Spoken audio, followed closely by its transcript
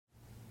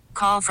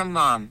call from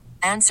mom.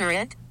 Answer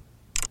it.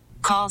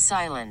 Call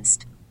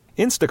silenced.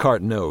 Instacart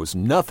knows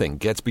nothing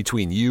gets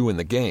between you and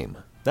the game.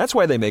 That's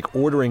why they make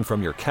ordering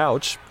from your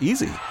couch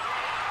easy.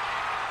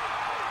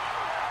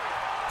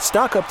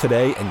 Stock up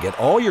today and get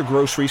all your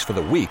groceries for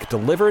the week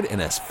delivered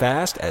in as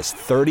fast as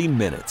 30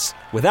 minutes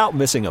without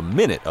missing a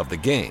minute of the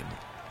game.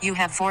 You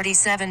have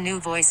 47 new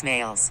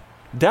voicemails.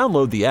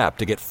 Download the app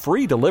to get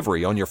free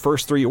delivery on your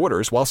first 3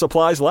 orders while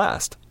supplies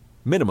last.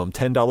 Minimum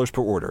 $10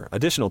 per order.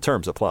 Additional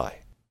terms apply.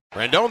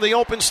 Rendon the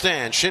open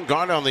stand. Shin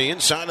guard on the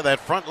inside of that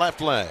front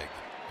left leg.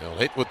 He'll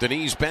hit with the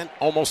knees bent,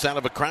 almost out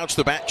of a crouch.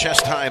 The bat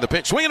chest high. The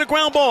pitch. Swinging a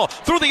ground ball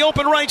through the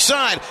open right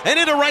side and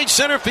into right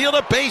center field.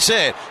 A base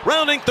hit.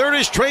 Rounding third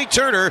is Trey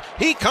Turner.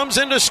 He comes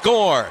in to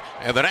score.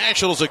 And the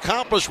Nationals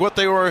accomplish what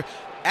they were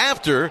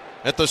after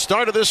at the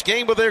start of this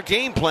game with their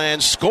game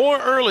plan. Score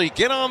early,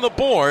 get on the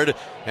board,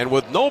 and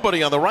with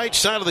nobody on the right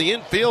side of the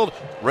infield,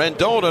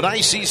 Rendon, a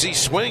nice easy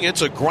swing.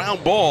 It's a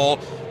ground ball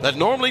that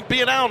normally be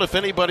an out if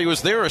anybody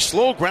was there. A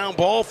slow ground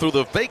ball through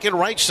the vacant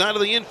right side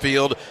of the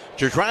infield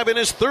to drive in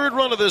his 3rd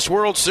run of this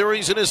World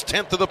Series and his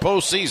 10th of the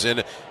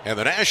postseason. And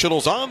the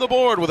Nationals on the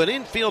board with an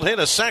infield hit,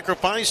 a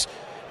sacrifice,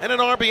 and an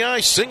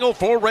RBI single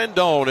for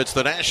Rendon. It's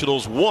the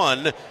Nationals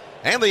 1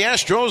 and the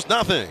Astros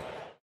nothing.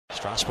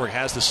 Strasburg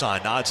has the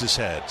sign, nods his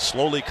head,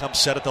 slowly comes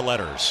set at the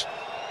letters.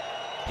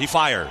 He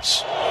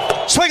fires.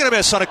 Swing and a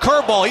miss on a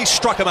curveball. He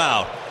struck him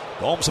out.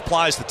 Gomes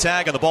applies the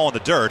tag on the ball in the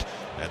dirt,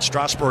 and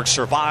Strasburg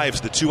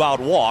survives the 2-out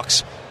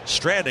walks,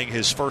 stranding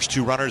his first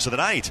 2 runners of the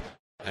night.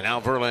 And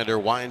now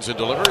Verlander winds and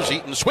delivers.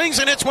 Eaton swings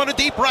and hits one to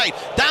deep right.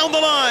 Down the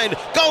line.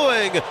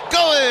 Going.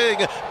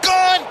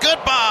 Gone.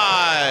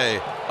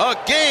 Goodbye. A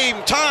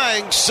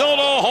game-tying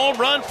solo home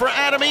run for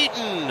Adam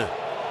Eaton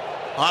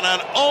on an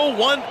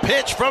 0-1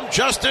 pitch from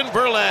Justin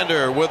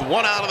Verlander with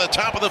 1 out of the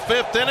top of the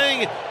 5th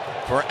inning.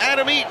 For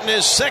Adam Eaton,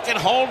 his 2nd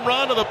home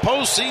run of the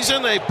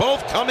postseason. They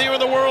both come here in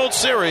the World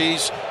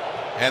Series.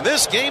 And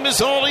this game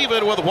is all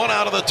even with 1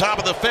 out of the top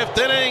of the 5th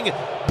inning.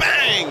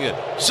 Bang!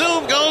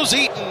 Zoom goes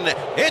Eaton.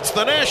 It's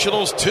the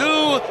Nationals 2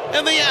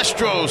 and the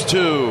Astros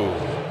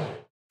 2.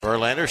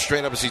 Verlander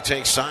straight up as he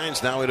takes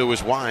signs, now into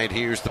his wide.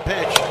 Here's the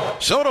pitch.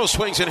 Soto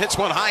swings and hits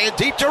one high and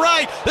deep to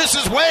right. This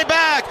is way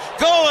back.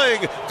 Going,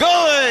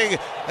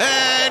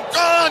 and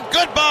gone.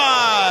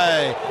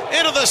 Goodbye.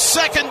 Into the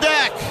second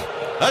deck.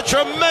 A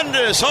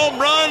tremendous home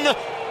run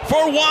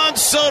for Juan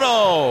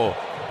Soto.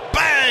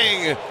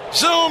 Bang!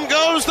 Zoom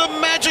goes the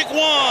magic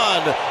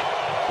wand.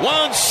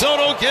 Juan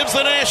Soto gives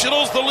the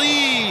Nationals the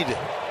lead.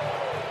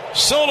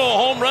 Solo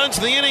home runs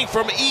in the inning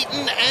from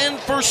Eaton and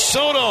for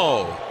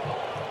Soto.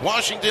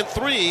 Washington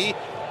 3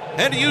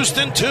 and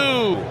Houston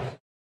 2.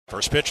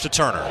 First pitch to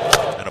Turner.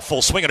 And a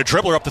full swing and a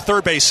dribbler up the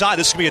third base side.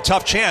 This is going to be a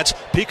tough chance.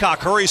 Peacock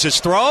hurries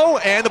his throw,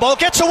 and the ball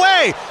gets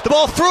away. The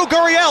ball through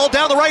Gurriel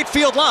down the right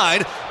field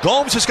line.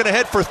 Gomes is going to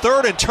head for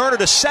third and Turner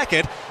to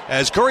second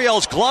as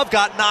Gurriel's glove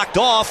got knocked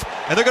off,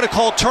 and they're going to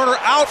call Turner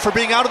out for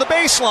being out of the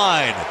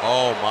baseline.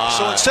 Oh, my.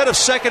 So instead of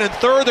second and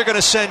third, they're going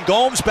to send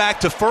Gomes back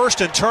to first,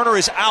 and Turner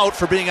is out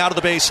for being out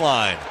of the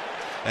baseline.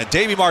 And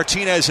Davey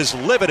Martinez is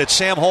livid at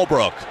Sam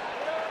Holbrook.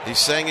 He's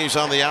saying he's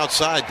on the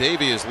outside.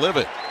 Davey is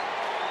livid.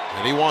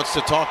 And he wants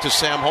to talk to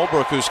Sam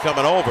Holbrook, who's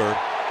coming over.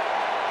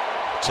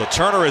 So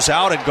Turner is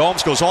out, and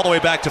Gomes goes all the way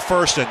back to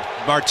first, and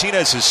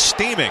Martinez is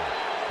steaming,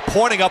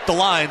 pointing up the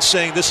line,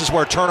 saying this is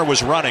where Turner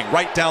was running,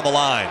 right down the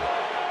line.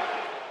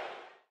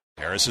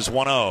 Harris is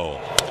 1-0.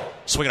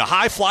 Swinging a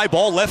high fly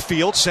ball left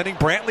field, sending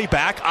Brantley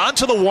back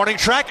onto the warning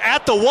track,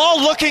 at the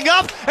wall, looking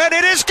up, and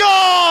it is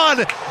gone!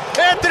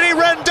 Anthony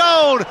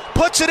Rendon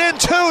puts it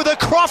into the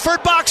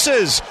Crawford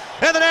boxes,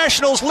 and the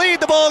Nationals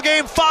lead the ball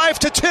game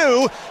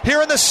 5-2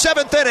 here in the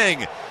 7th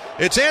inning.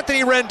 It's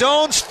Anthony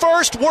Rendon's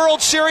first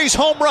World Series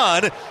home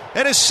run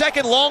and his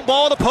second long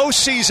ball of the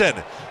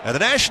postseason. And the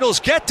Nationals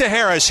get to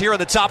Harris here in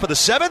the top of the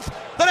 7th.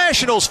 The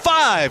Nationals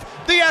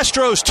 5, the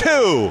Astros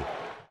 2.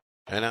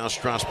 And now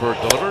Strasburg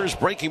delivers.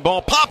 Breaking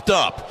ball popped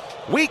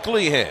up.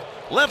 Weakly hit.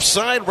 Left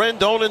side,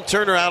 Rendon and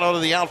Turner out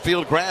onto the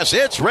outfield grass.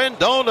 It's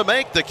Rendon to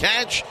make the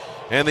catch.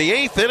 And the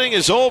 8th inning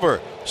is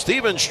over.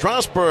 Steven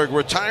Strasburg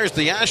retires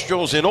the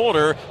Astros in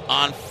order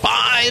on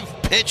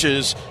 5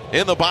 pitches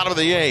in the bottom of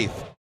the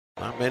 8th.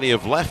 Not many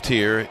have left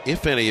here,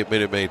 if any, at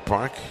Minute Maid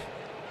Park.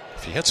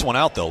 If he hits one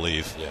out, they'll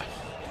leave. Yeah.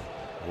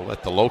 We'll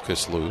let the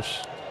Locusts loose.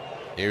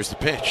 Here's the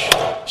pitch.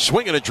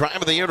 Swinging a drive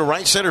in the air to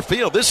right center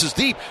field. This is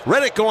deep.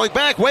 Reddick going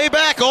back, way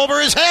back over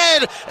his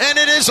head, and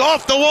it is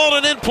off the wall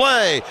and in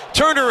play.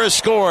 Turner has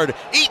scored.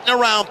 Eaton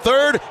around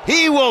third.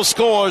 He will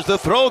score as the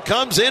throw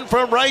comes in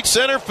from right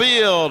center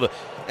field.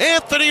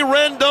 Anthony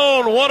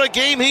Rendon, what a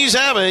game he's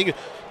having.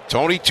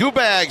 Tony Two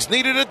Bags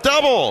needed a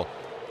double.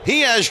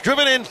 He has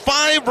driven in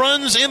 5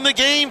 runs in the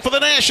game for the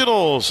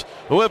Nationals,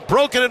 who have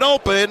broken it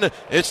open.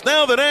 It's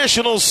now the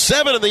Nationals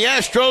 7 and the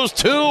Astros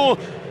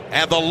 2.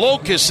 And the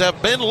Locusts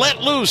have been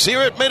let loose here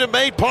at Minute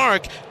Maid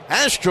Park.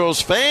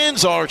 Astros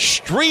fans are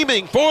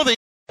streaming for the...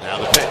 Now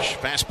the pitch.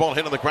 Fastball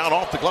hit on the ground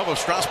off the glove of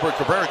Strasburg.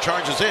 Cabrera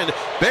charges in.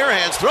 Bare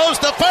hands, throws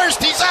to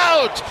first. He's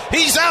out.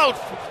 He's out.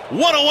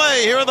 one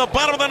away here in the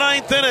bottom of the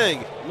ninth inning.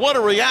 What a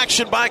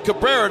reaction by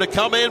Cabrera to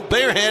come in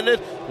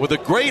barehanded with the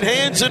great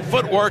hands and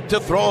footwork to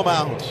throw him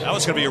out. That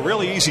was going to be a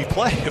really easy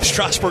play if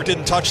Strasburg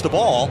didn't touch the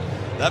ball.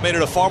 That made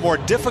it a far more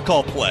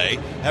difficult play,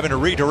 having to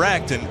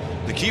redirect, and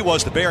the key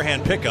was the bare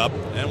hand pickup,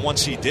 and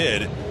once he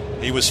did,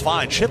 he was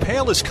fine. Chip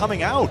Hale is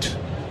coming out.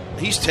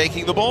 He's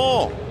taking the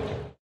ball.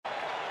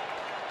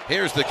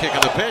 Here's the kick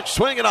of the pitch,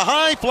 swinging a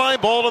high fly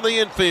ball to the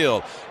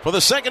infield. For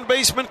the second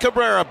baseman,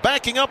 Cabrera,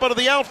 backing up out of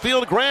the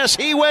outfield grass.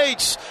 He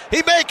waits.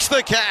 He makes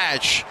the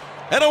catch.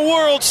 And a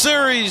World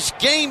Series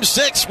Game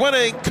 6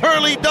 winning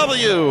Curly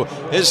W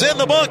is in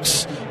the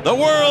books. The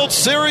World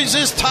Series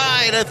is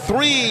tied at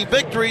 3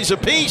 victories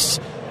apiece.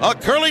 A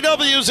Curly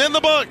W's in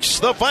the books.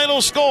 The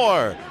final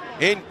score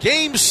in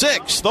Game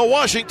 6, the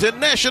Washington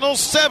Nationals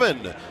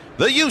 7,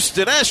 the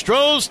Houston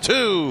Astros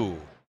 2.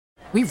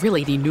 We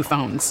really need new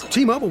phones.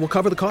 T-Mobile will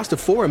cover the cost of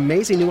 4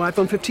 amazing new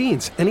iPhone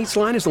 15s, and each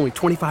line is only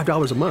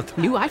 $25 a month.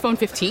 New iPhone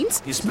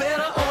 15s? It's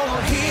better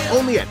over here.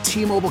 Only at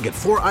T-Mobile, get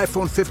 4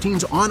 iPhone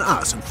 15s on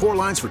us and 4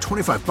 lines for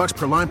 $25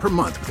 per line per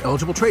month with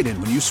eligible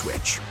trade-in when you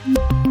switch.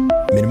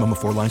 Minimum of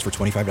 4 lines for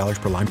 $25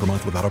 per line per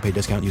month with autopay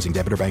discount using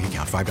debit or bank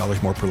account.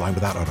 $5 more per line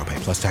without autopay,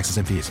 plus taxes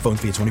and fees. Phone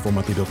fee at 24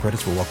 monthly bill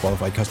credits for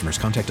well-qualified customers.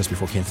 Contact us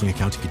before canceling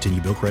account to continue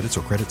bill credits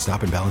or credit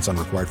stop and balance on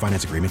required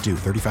finance agreement due.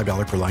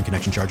 $35 per line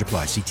connection charge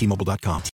applies. See T-Mobile.com.